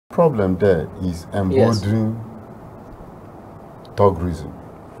Problem there is embodying thuggerism,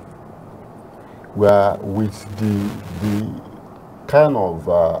 where with the kind of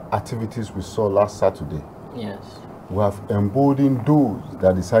activities we saw last Saturday, we have emboldened those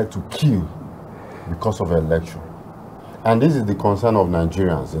that decide to kill because of election. And this is the concern of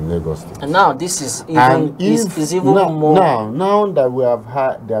Nigerians in Lagos State. And now this is even, is even more. Now that we have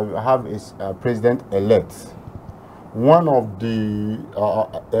a president-elect, one of the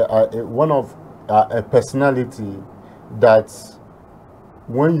a personality that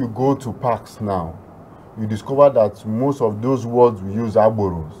when you go to parks now, you discover that most of those words we use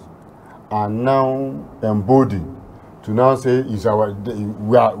arboros are now embodied to now say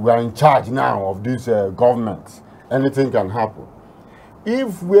we are in charge now of this government. Anything can happen.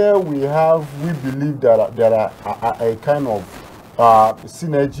 If where we believe that there are a kind of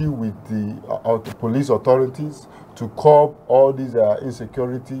synergy with the police authorities to curb all these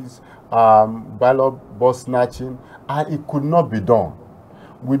insecurities, ballot box snatching, and it could not be done.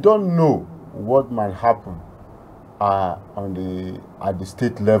 We don't know what might happen at the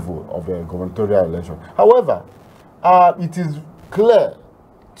state level of a gubernatorial election. However, it is clear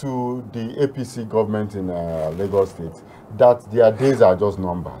to the APC government in Lagos State that their days are just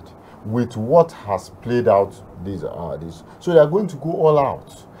numbered with what has played out these. So they are going to go all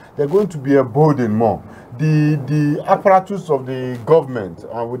out. They're going to be emboldened more. The apparatus of the government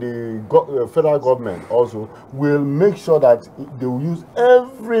and with the federal government also will make sure that they will use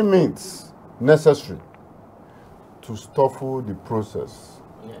every means necessary to stifle the process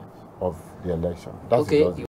of the election. That's okay.